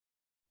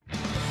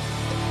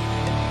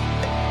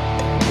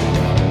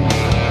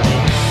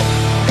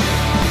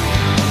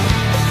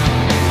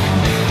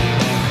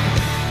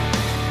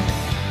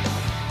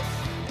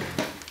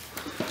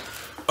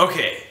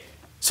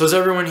So is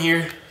everyone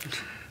here?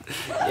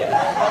 Yeah.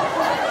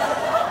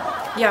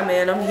 Yeah,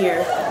 man, I'm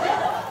here.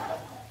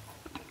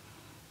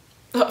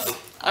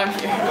 I'm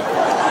here.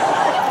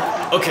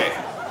 Okay,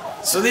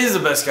 so these are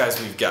the best guys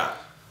we've got.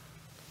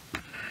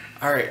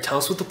 Alright, tell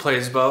us what the play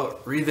is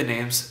about, read the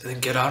names, and then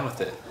get on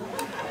with it.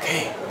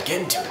 Okay,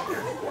 get into it,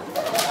 man.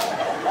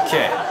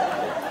 Okay,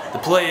 the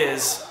play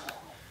is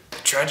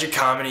a tragic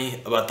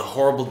comedy about the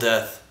horrible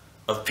death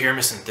of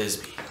Pyramus and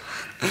Thisbe.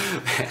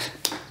 Man,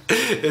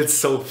 it's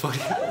so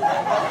funny.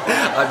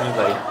 I mean,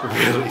 like,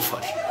 really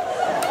funny.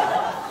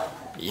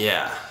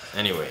 Yeah,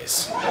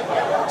 anyways.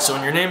 So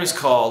when your name is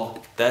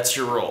called, that's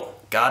your role.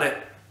 Got it?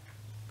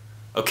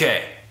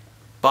 Okay,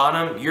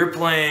 Bottom, you're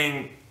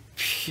playing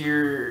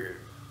Pyramus.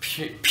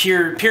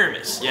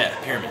 Yeah,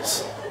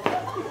 Pyramus.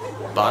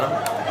 Bottom?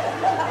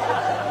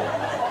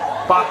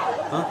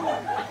 Huh?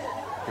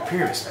 You're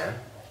Pyramus, man.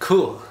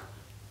 Cool.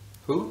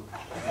 Who?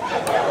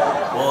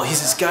 Well,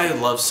 he's this guy who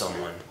loves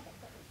someone,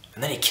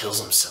 and then he kills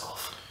himself.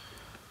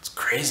 It's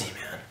crazy,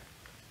 man.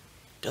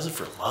 He does it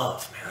for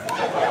love, man.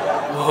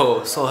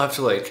 Whoa, so I'll have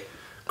to, like,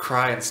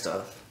 cry and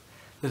stuff.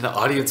 Then the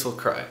audience will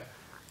cry.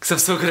 Because I'm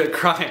so good at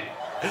crying.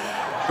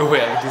 Oh,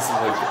 wait, I can do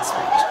some really good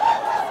speech.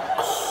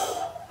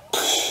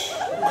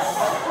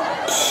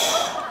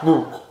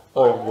 Luke,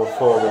 I'm your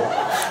father.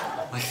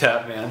 Like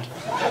that, man.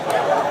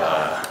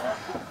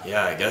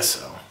 Yeah, I guess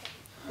so.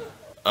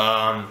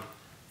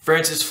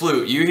 Francis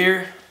Flute, you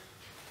here?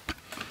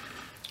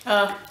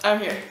 I'm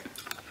here.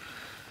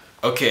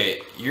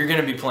 Okay, you're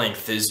gonna be playing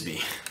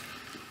Thisbe.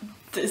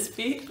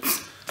 Thisbe?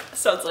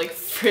 Sounds like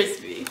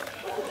Frisbee.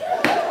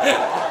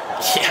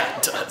 Yeah,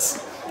 it does.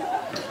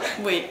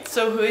 Wait,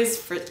 so who is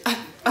Thisbe?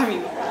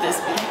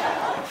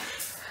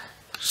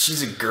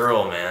 She's a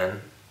girl,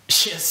 man.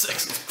 She has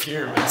sex with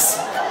Pyramus.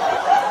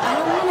 I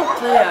don't want to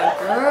play a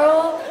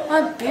girl.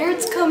 My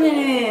beard's coming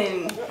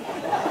in.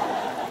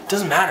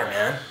 Doesn't matter,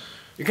 man.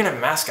 You're gonna have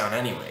a mask on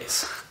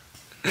anyways.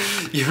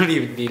 You don't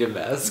even need a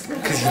mask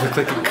because you look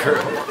like a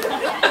girl.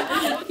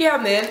 Yeah,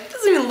 man. It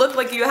doesn't even look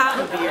like you have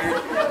a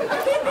beard.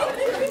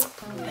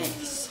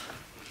 Thanks.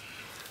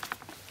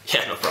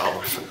 Yeah, no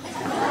problem.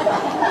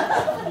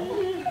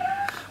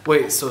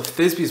 Wait, so if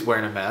Thisbe's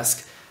wearing a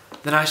mask,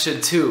 then I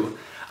should too.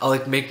 I'll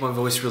like make my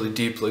voice really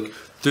deep, like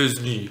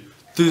Disney,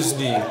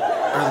 Disney,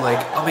 or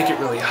like I'll make it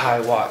really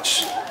high.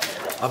 Watch.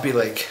 I'll be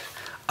like,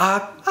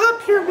 I'm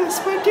Pyramus,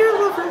 my dear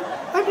lover.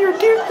 I'm your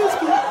dear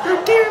Thisbe,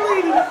 your dear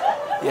lady.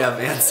 Yeah,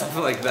 man,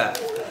 something like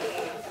that.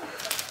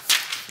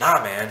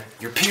 Nah, man,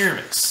 you're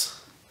Pyramus.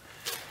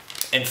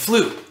 And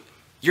Flute,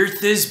 you're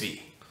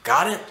Thisbe.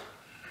 Got it?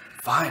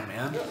 Fine,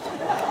 man.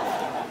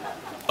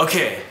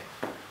 Okay.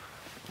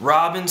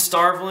 Robin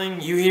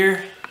Starveling, you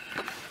here?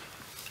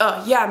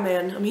 Yeah,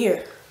 man, I'm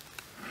here.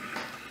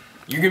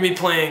 You're gonna be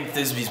playing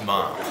Thisbe's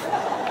mom.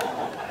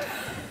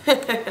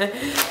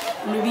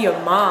 I'm gonna be a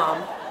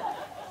mom.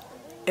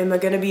 Am I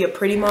gonna be a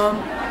pretty mom?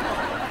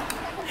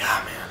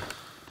 Yeah, man.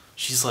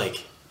 She's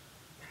like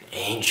an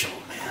angel,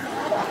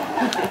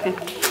 man.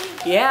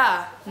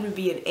 Yeah, I'm gonna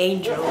be an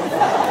angel.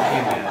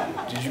 Hey, man,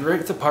 did you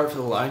write the part for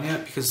the lion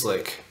yet? Because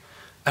like,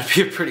 I'd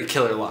be a pretty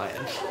killer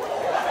lion.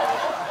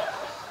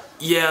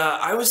 Yeah,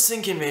 I was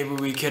thinking maybe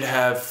we could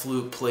have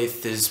Flute play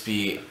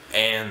Thisbe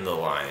and the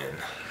lion.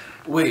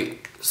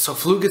 Wait, so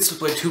Flute gets to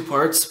play two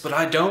parts, but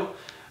I don't?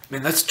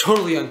 Man, that's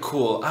totally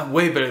uncool. I'm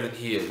way better than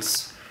he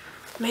is.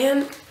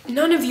 Man,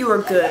 none of you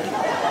are good.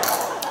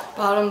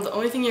 Bottom, the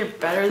only thing you're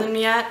better than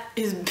me at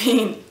is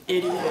being an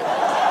idiot.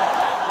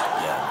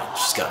 Yeah, man,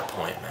 she's got a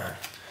point, man.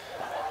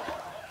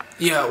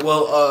 Yeah,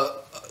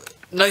 well,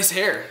 nice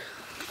hair.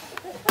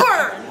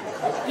 Burn!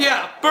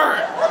 Yeah,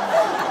 burn!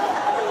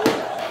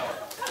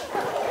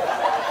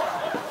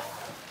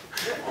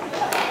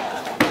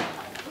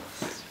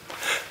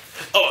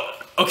 Oh,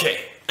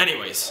 okay.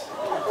 Anyways.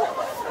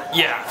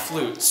 Yeah,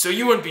 Flute. So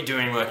you wouldn't be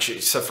doing much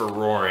except for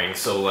roaring,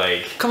 so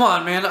like... Come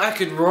on, man, I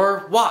can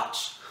roar.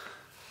 Watch.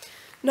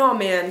 No,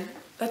 man,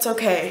 that's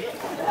okay.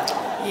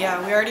 Yeah,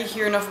 we already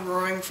hear enough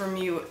roaring from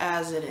you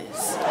as it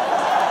is.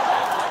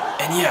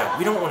 And yeah,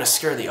 we don't want to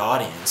scare the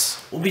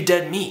audience. We'll be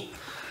dead meat.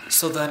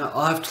 So then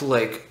I'll have to,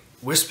 like,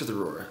 whisper the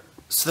roar.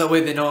 So that way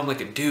they know I'm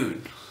like a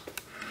dude.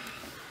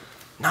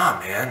 Nah,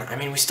 man. I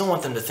mean, we still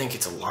want them to think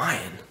it's a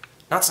lion.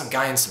 Not some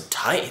guy in some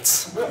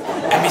tights.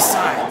 And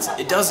besides,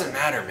 it doesn't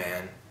matter,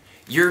 man.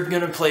 You're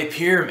gonna play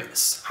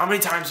Pyramus. How many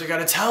times do I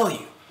gotta tell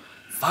you?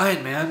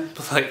 Fine, man,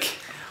 but like,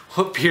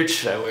 what beard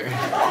should I wear?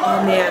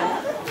 Oh, man,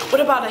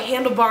 what about a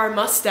handlebar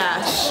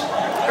mustache?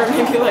 Or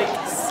maybe, like,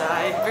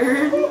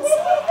 sideburns?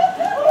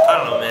 I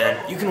don't know, man.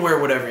 You can wear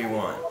whatever you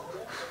want.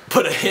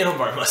 But a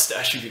handlebar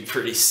mustache would be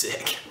pretty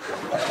sick.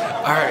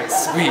 Alright,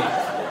 sweet.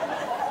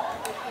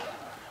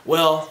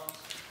 Well,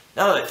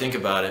 now that I think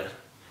about it,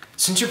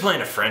 since you're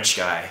playing a French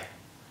guy,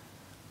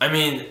 I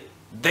mean,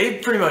 they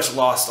pretty much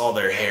lost all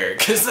their hair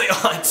because they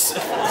all had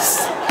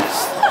syphilis.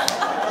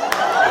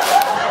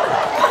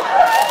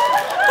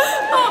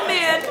 Oh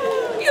man,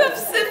 you have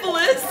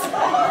syphilis.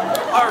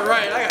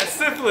 Alright, I got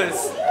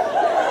syphilis.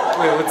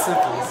 Wait, what's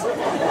syphilis?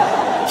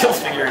 You'll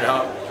figure it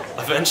out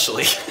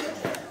eventually.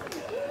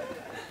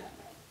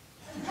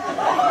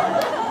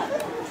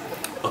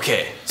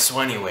 Okay,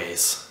 so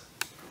anyways,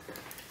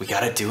 we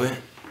gotta do it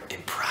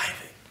in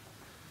private.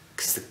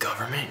 Because the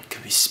government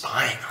could be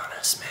spying on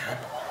us, man.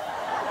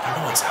 I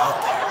don't know what's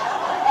out there.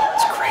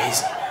 It's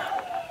crazy, man.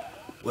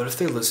 What if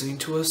they're listening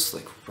to us,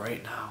 like,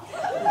 right now?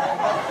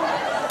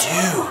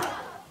 Dude,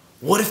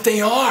 what if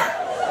they are?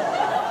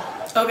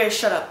 Okay,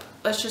 shut up.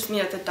 Let's just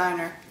meet at the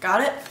diner.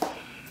 Got it?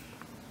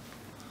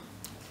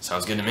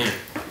 Sounds good to me.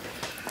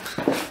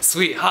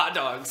 Sweet hot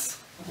dogs.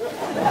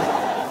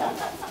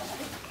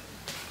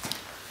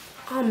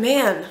 Oh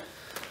man,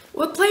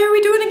 what play are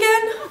we doing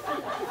again?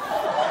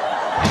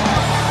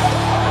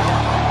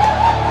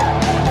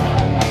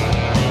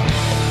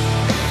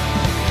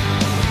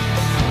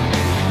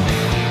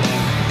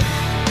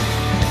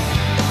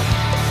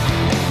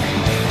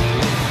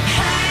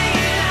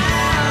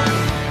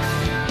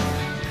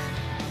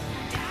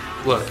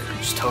 Look,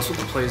 just tell us what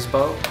the play is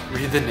about,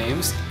 read the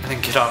names, and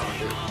then get on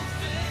with it.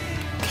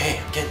 Okay,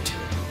 I'm getting to it.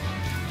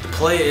 The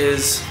play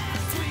is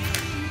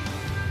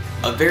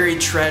a very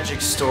tragic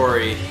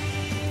story.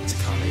 It's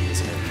a comedy,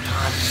 isn't it?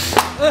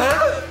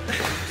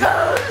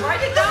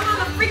 Write it down on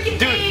the freaking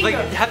Dude, thing! like,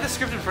 have the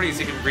script in front of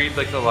you so you can read,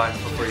 like, the lines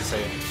before you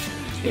say it.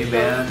 Hey,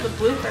 man. The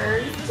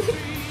bloopers.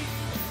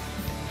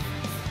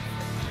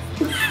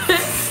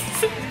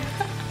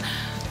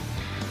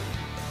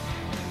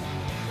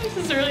 This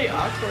is really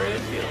awkward, I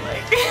feel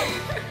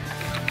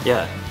like.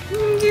 Yeah.